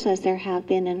 of course, as there have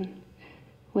been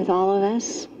with all of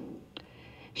us.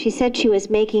 She said she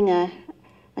was making a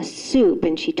soup,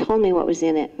 and she told me what was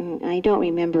in it. And I don't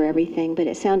remember everything, but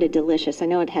it sounded delicious. I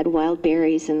know it had wild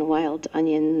berries and wild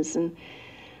onions, and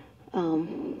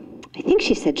I think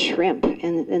she said shrimp.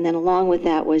 And then along with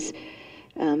that was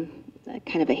kind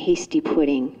of a hasty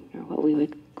pudding, or what we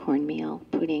would cornmeal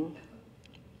pudding.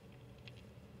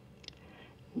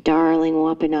 Darling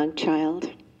Wampanoag child,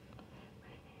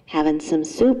 having some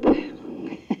soup.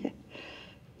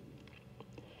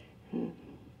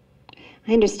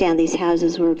 I understand these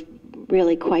houses were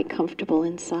really quite comfortable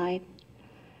inside.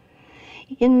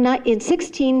 In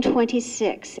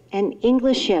 1626, an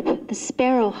English ship, the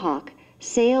Sparrowhawk,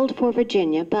 sailed for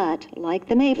Virginia, but, like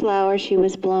the Mayflower, she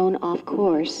was blown off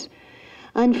course.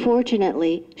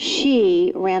 Unfortunately,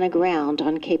 she ran aground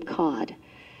on Cape Cod.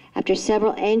 After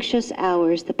several anxious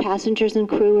hours, the passengers and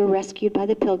crew were rescued by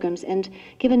the Pilgrims and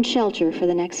given shelter for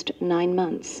the next 9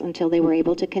 months until they were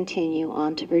able to continue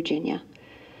on to Virginia.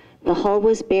 The hull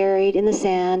was buried in the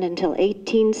sand until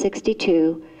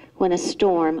 1862, when a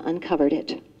storm uncovered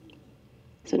it.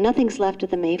 So nothing's left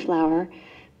of the Mayflower,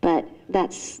 but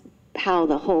that's how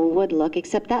the hull would look,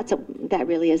 except that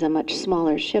really is a much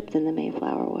smaller ship than the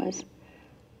Mayflower was.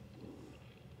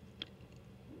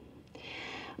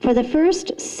 For the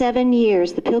first 7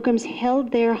 years, the Pilgrims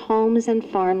held their homes and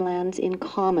farmlands in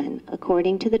common,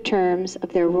 according to the terms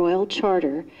of their royal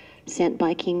charter sent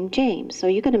by King James. So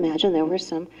you can imagine there were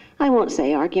some, I won't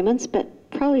say arguments,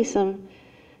 but probably some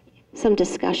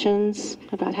discussions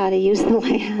about how to use the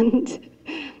land.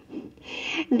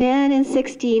 Then in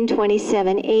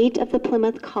 1627, 8 of the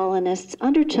Plymouth colonists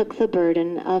undertook the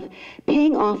burden of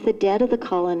paying off the debt of the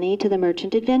colony to the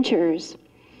merchant adventurers.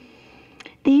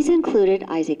 These included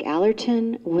Isaac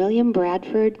Allerton, William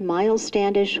Bradford, Miles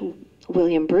Standish,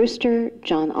 William Brewster,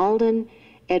 John Alden,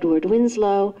 Edward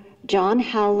Winslow, John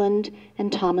Howland,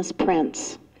 and Thomas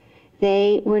Prence.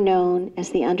 They were known as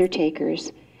the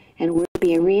Undertakers and were to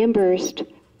be reimbursed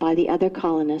by the other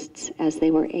colonists as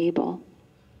they were able.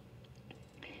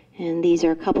 And these are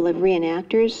a couple of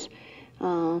reenactors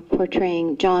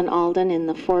portraying John Alden in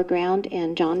the foreground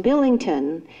and John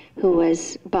Billington, who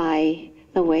was, by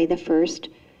the way, the first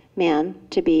man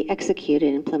to be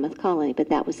executed in Plymouth Colony, but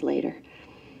that was later.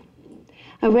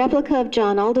 A replica of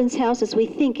John Alden's house as we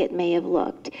think it may have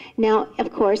looked. Now,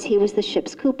 of course, he was the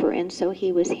ship's cooper, and so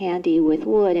he was handy with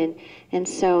wood, and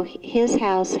so his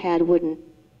house had wooden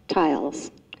tiles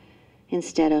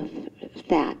instead of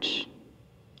thatch.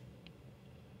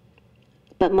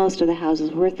 But most of the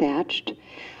houses were thatched.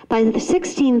 By the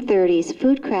 1630s,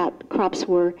 food crops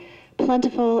were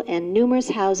plentiful and numerous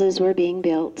houses were being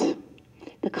built.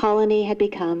 The colony had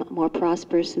become more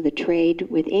prosperous through the trade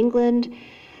with England,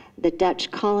 the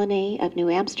Dutch colony of New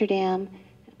Amsterdam,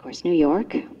 of course, New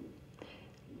York.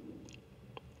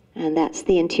 And that's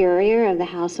the interior of the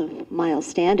house of Miles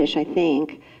Standish, I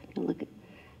think. Look at,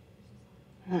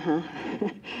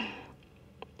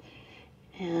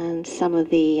 and some of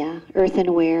the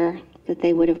earthenware that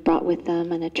they would have brought with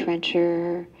them, and a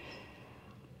trencher.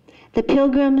 The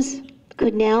Pilgrims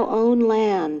could now own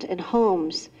land and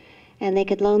homes, and they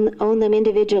could own them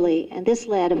individually, and this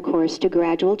led, of course, to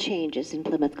gradual changes in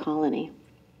Plymouth Colony.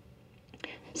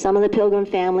 Some of the Pilgrim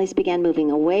families began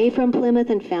moving away from Plymouth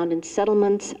and founded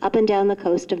settlements up and down the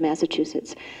coast of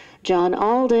Massachusetts. John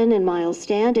Alden and Miles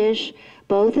Standish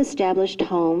both established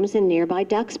homes in nearby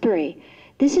Duxbury.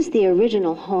 This is the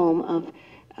original home of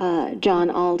John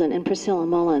Alden and Priscilla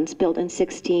Mullins, built in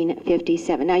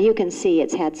 1657. Now you can see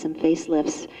it's had some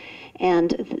facelifts,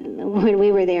 and when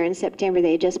we were there in September,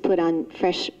 they just put on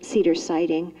fresh cedar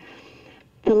siding.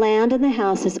 The land and the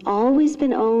house has always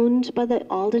been owned by the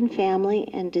Alden family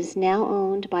and is now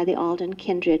owned by the Alden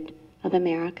kindred of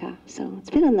America. So it's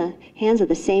been in the hands of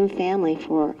the same family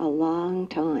for a long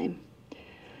time.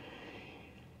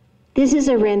 This is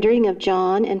a rendering of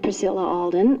John and Priscilla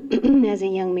Alden as a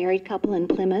young married couple in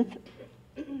Plymouth.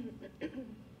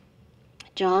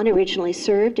 John originally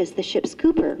served as the ship's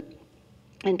cooper,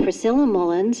 and Priscilla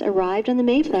Mullins arrived on the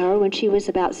Mayflower when she was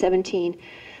about 17,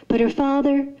 but her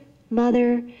father,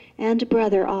 mother, and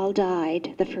brother all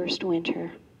died the first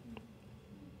winter.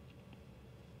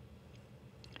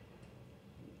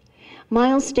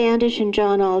 Miles Standish and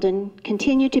John Alden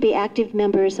continued to be active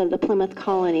members of the Plymouth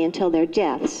Colony until their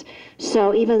deaths.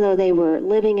 So even though they were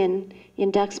living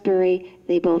in Duxbury,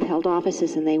 they both held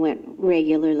offices, and they went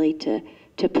regularly to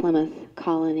Plymouth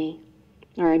Colony,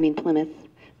 Plymouth,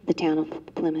 the town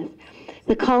of Plymouth.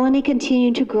 The colony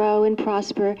continued to grow and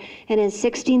prosper, and in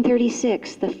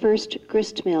 1636, the first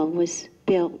grist mill was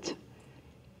built.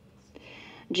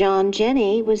 John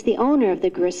Jenny was the owner of the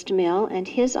grist mill, and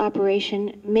his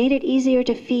operation made it easier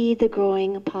to feed the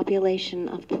growing population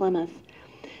of Plymouth.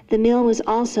 The mill was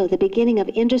also the beginning of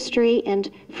industry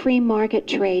and free market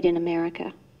trade in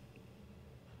America.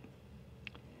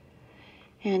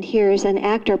 And here's an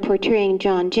actor portraying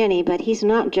John Jenny, but he's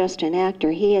not just an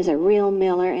actor. He is a real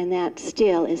miller, and that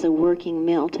still is a working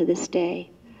mill to this day.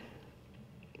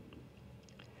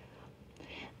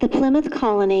 The Plymouth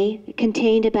Colony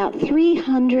contained about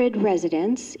 300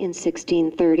 residents in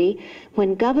 1630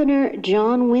 when Governor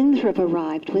John Winthrop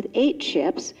arrived with 8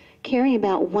 ships carrying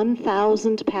about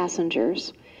 1,000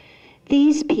 passengers.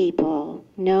 These people,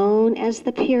 known as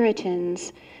the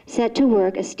Puritans, set to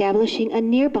work establishing a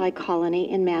nearby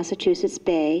colony in Massachusetts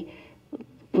Bay,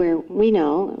 where we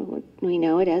know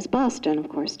it as Boston, of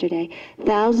course, today.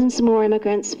 Thousands more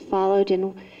immigrants followed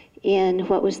in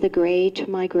what was the Great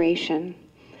Migration.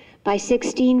 By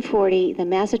 1640, the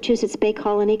Massachusetts Bay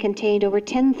Colony contained over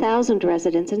 10,000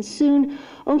 residents and soon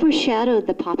overshadowed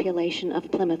the population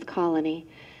of Plymouth Colony.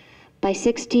 By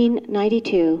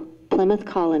 1692, Plymouth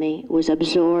Colony was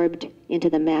absorbed into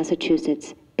the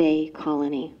Massachusetts Bay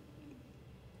Colony.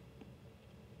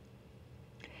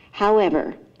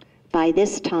 However, by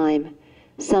this time,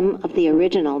 some of the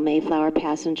original Mayflower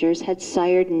passengers had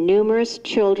sired numerous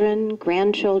children,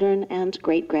 grandchildren, and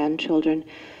great-grandchildren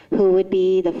who would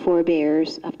be the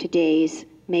forebears of today's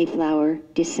Mayflower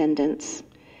descendants.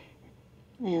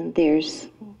 And there's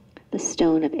the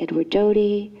stone of Edward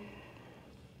Doty,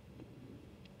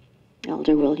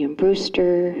 Elder William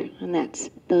Brewster, and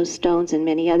those stones and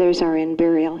many others are in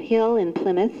Burial Hill in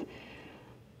Plymouth.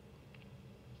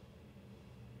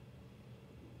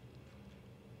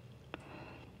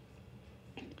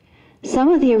 Some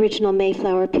of the original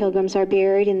Mayflower pilgrims are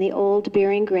buried in the old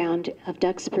burying ground of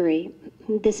Duxbury.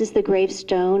 This is the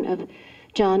gravestone of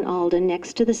John Alden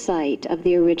next to the site of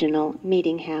the original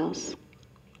meeting house.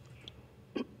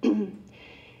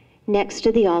 Next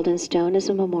to the Alden stone is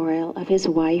a memorial of his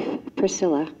wife,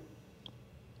 Priscilla.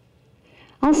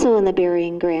 Also in the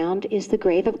burying ground is the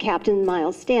grave of Captain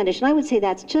Miles Standish, and I would say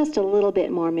that's just a little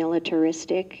bit more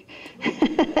militaristic.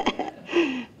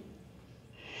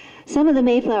 Some of the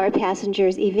Mayflower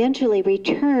passengers eventually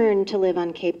returned to live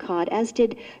on Cape Cod, as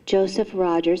did Joseph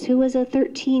Rogers, who was a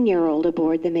 13-year-old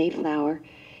aboard the Mayflower.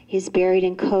 He's buried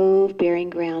in Cove Burying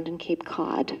Ground in Cape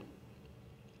Cod.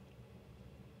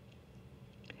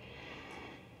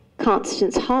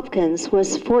 Constance Hopkins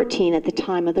was 14 at the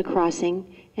time of the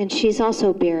crossing, and she's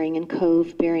also burying in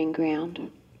Cove Burying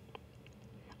Ground.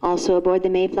 Also aboard the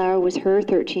Mayflower was her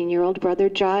 13-year-old brother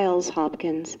Giles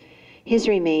Hopkins. His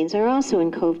remains are also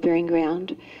in Cove Burying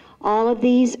Ground. All of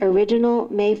these original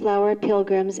Mayflower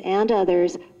pilgrims and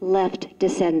others left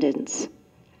descendants.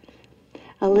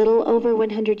 A little over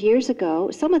 100 years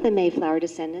ago, some of the Mayflower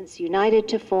descendants united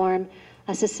to form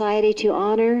a society to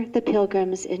honor the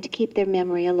pilgrims and to keep their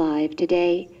memory alive.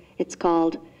 Today, it's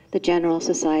called the General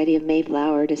Society of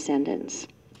Mayflower Descendants.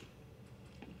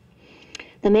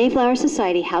 The Mayflower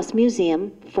Society House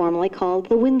Museum, formerly called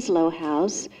the Winslow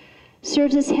House,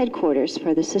 serves as headquarters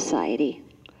for the Society.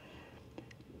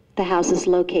 The house is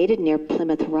located near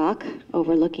Plymouth Rock,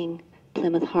 overlooking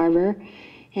Plymouth Harbor,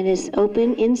 and is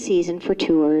open in season for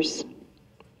tours.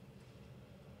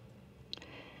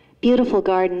 Beautiful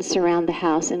gardens surround the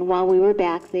house, and while we were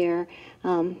back there,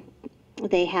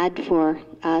 they had for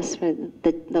us, for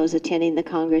those attending the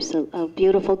Congress, a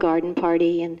beautiful garden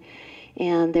party,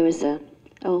 and there was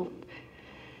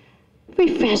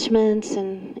refreshments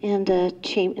and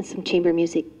some chamber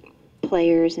music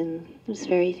players, and it was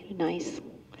very nice.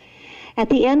 At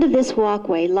the end of this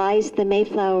walkway lies the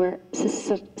Mayflower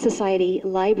Society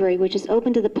Library, which is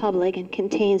open to the public and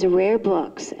contains rare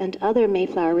books and other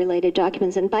Mayflower-related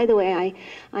documents. And by the way,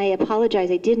 I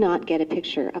apologize, I did not get a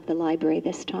picture of the library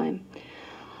this time.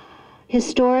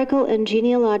 Historical and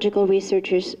genealogical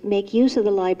researchers make use of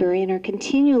the library and are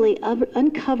continually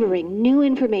uncovering new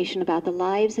information about the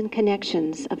lives and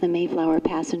connections of the Mayflower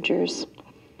passengers.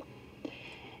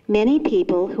 Many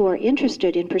people who are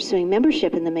interested in pursuing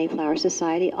membership in the Mayflower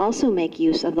Society also make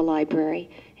use of the library,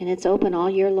 and it's open all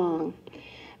year long.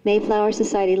 Mayflower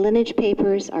Society lineage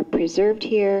papers are preserved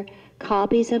here,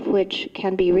 copies of which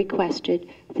can be requested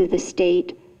through the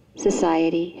State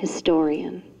Society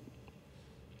Historian.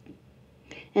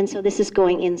 And so this is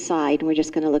going inside, and we're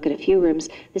just going to look at a few rooms.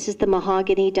 This is the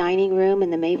mahogany dining room in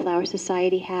the Mayflower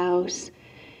Society house,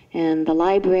 and the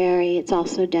library, it's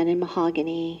also done in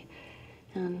mahogany.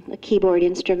 A keyboard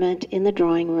instrument in the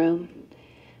drawing room,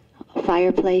 a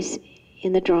fireplace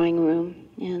in the drawing room,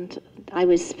 and I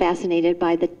was fascinated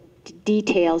by the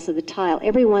details of the tile.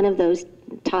 Every one of those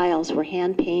tiles were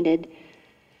hand-painted.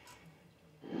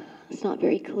 It's not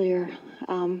very clear,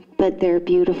 but they're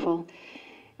beautiful.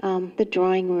 The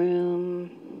drawing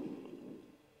room,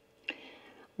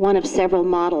 one of several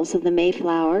models of the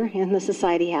Mayflower in the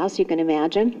Society House, you can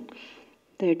imagine.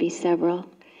 There'd be several.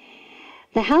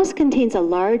 The house contains a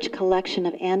large collection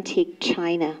of antique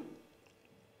china.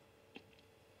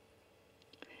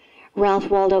 Ralph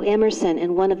Waldo Emerson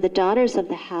and one of the daughters of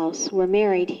the house were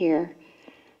married here.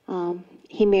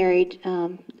 He married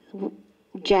one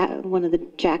of the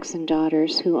Jackson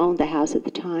daughters who owned the house at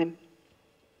the time.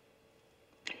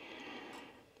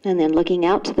 And then looking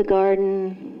out to the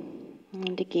garden,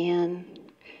 and again,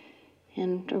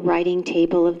 and a writing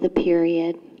table of the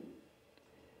period.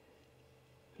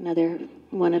 Another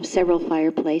one of several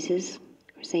fireplaces.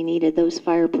 Of course, they needed those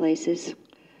fireplaces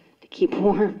to keep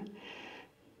warm.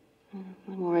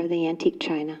 More of the antique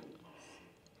china.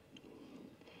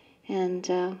 And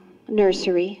a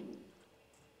nursery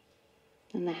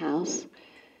in the house.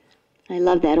 I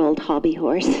love that old hobby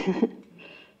horse.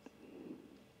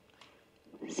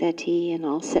 Settee and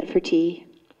all set for tea.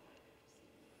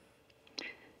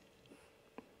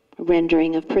 A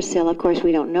rendering of Priscilla. Of course,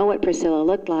 we don't know what Priscilla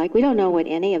looked like. We don't know what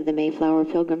any of the Mayflower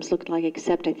pilgrims looked like,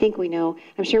 except I think we know,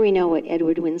 I'm sure we know what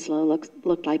Edward Winslow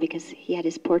looked like because he had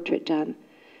his portrait done.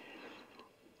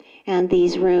 And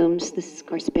these rooms, this is of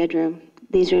course bedroom,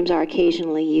 these rooms are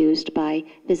occasionally used by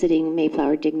visiting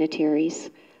Mayflower dignitaries.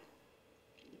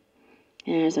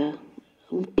 And there's a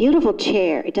beautiful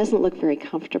chair. It doesn't look very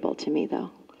comfortable to me though.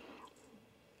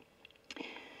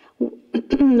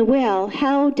 Well,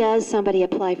 how does somebody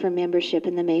apply for membership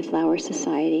in the Mayflower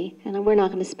Society? And we're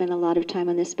not going to spend a lot of time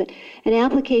on this, but an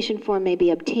application form may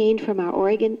be obtained from our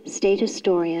Oregon State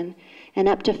Historian, and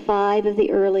up to 5 of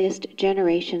the earliest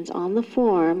generations on the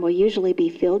form will usually be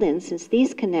filled in, since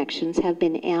these connections have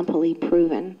been amply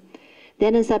proven.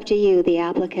 Then it's up to you, the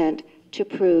applicant, to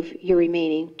prove your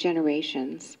remaining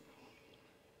generations.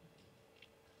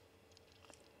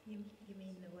 You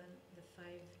mean the one, the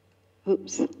 5?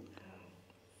 Oops.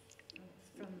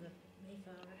 From the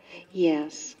Mayflower?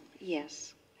 Yes,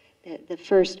 yes. The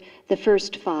first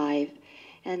 5.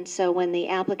 And so when the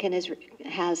applicant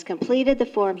has completed the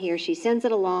form, he or she sends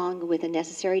it along with the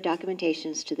necessary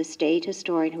documentations to the state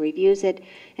historian, who reviews it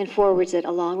and forwards it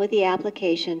along with the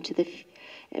application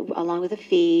along with a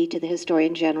fee to the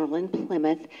historian general in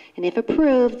Plymouth. And if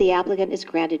approved, the applicant is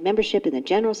granted membership in the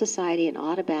General Society and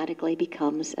automatically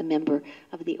becomes a member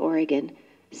of the Oregon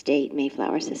State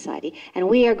Mayflower Society. And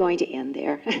we are going to end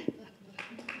there.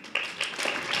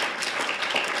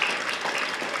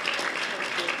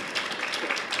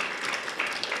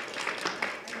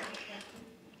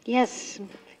 Yes.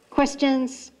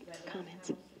 Questions?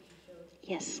 Comments?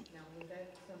 Yes. Now, was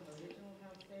that some original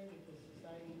house there that the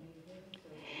society needed,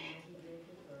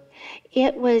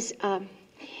 It was,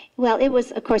 well, it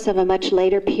was, of course, of a much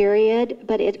later period,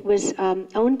 but it was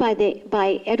owned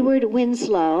by Edward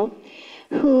Winslow,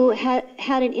 who had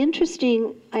an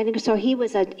interesting, I think, so he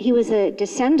was a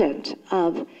descendant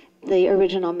of the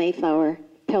original Mayflower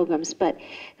Pilgrims, but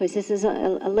because this is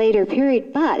a later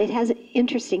period, but it has an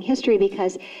interesting history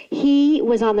because he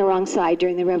was on the wrong side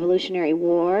during the Revolutionary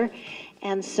War.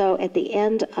 And so at the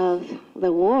end of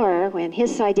the war, when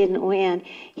his side didn't win,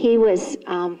 he had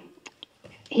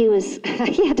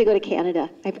to go to Canada.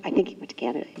 I think he went to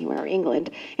Canada or England.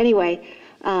 Anyway,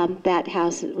 that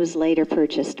house was later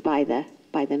purchased by the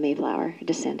Mayflower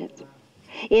descendants.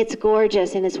 It's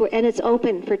gorgeous, and it's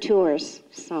open for tours.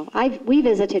 So we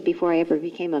visited before I ever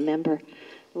became a member.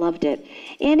 Loved it.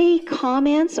 Any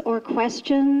comments or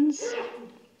questions?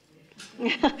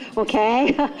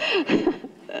 Okay. Fascinating.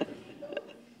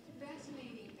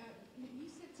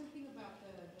 You said something about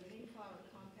the Mayflower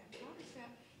Compact. How does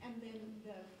that, and then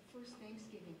the first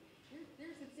Thanksgiving.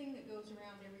 There's a thing that goes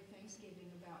around every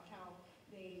Thanksgiving about how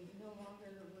they no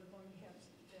longer were going to have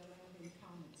the land in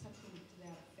common, something to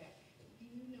that effect. Do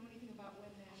you know anything about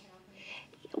when that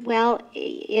happened? Well,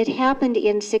 it happened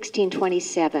in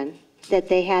 1627 that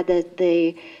they had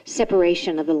the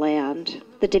separation of the land,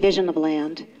 the division of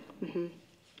land. Mm-hmm.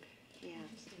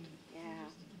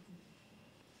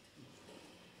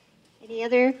 Any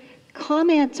other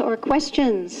comments or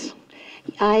questions?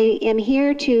 I am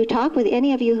here to talk with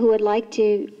any of you who would like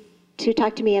to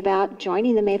talk to me about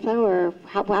joining the Mayflower, or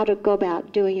how to go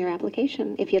about doing your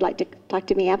application, if you'd like to talk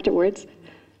to me afterwards.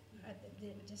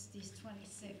 Just these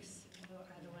 26 are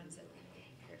the ones that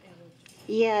are eligible.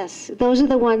 Yes, those are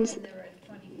the ones. And there were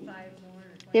 25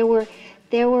 more.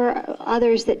 There were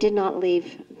others that did not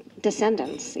leave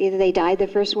descendants. Either they died the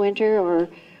first winter or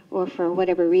for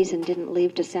whatever reason didn't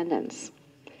leave descendants.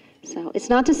 So it's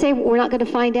not to say we're not going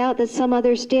to find out that some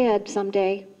others did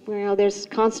someday. There's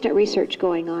constant research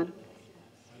going on.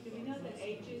 Do we know the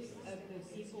ages of the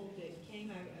people that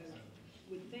came? I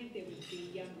would think they would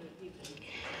be younger people.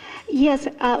 Yes,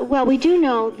 well, we do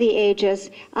know the ages.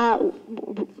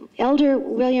 Elder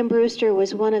William Brewster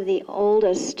was one of the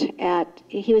oldest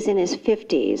he was in his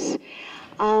 50s.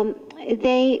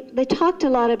 They talked a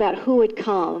lot about who would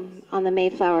come on the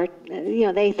Mayflower.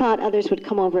 They thought others would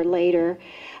come over later,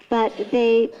 but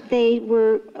they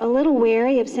were a little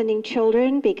wary of sending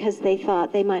children because they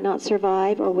thought they might not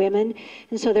survive, or women,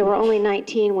 and so there were only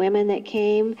 19 women that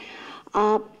came.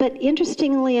 But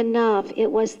interestingly enough, it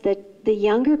was the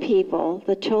younger people,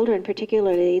 the children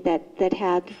particularly, that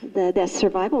had the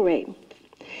survival rate.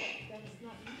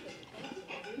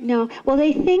 No, well,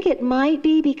 they think it might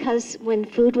be because when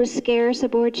food was scarce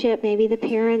aboard ship, maybe the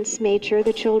parents made sure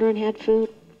the children had food.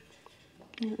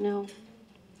 I don't know.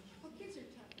 Well, kids are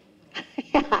tough.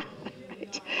 Yeah. A lot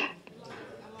of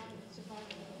survivors of the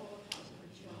Holocaust were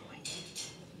children.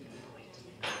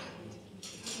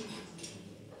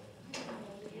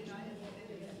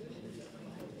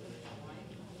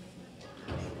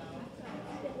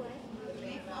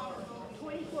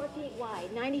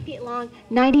 Wide,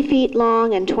 90 feet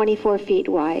long and 24 feet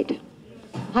wide,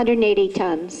 180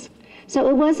 tons. So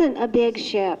it wasn't a big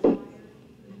ship.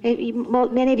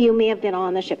 Many of you may have been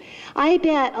on the ship. I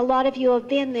bet a lot of you have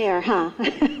been there, huh?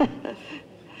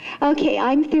 Okay,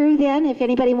 I'm through then. If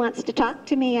anybody wants to talk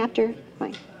to me after.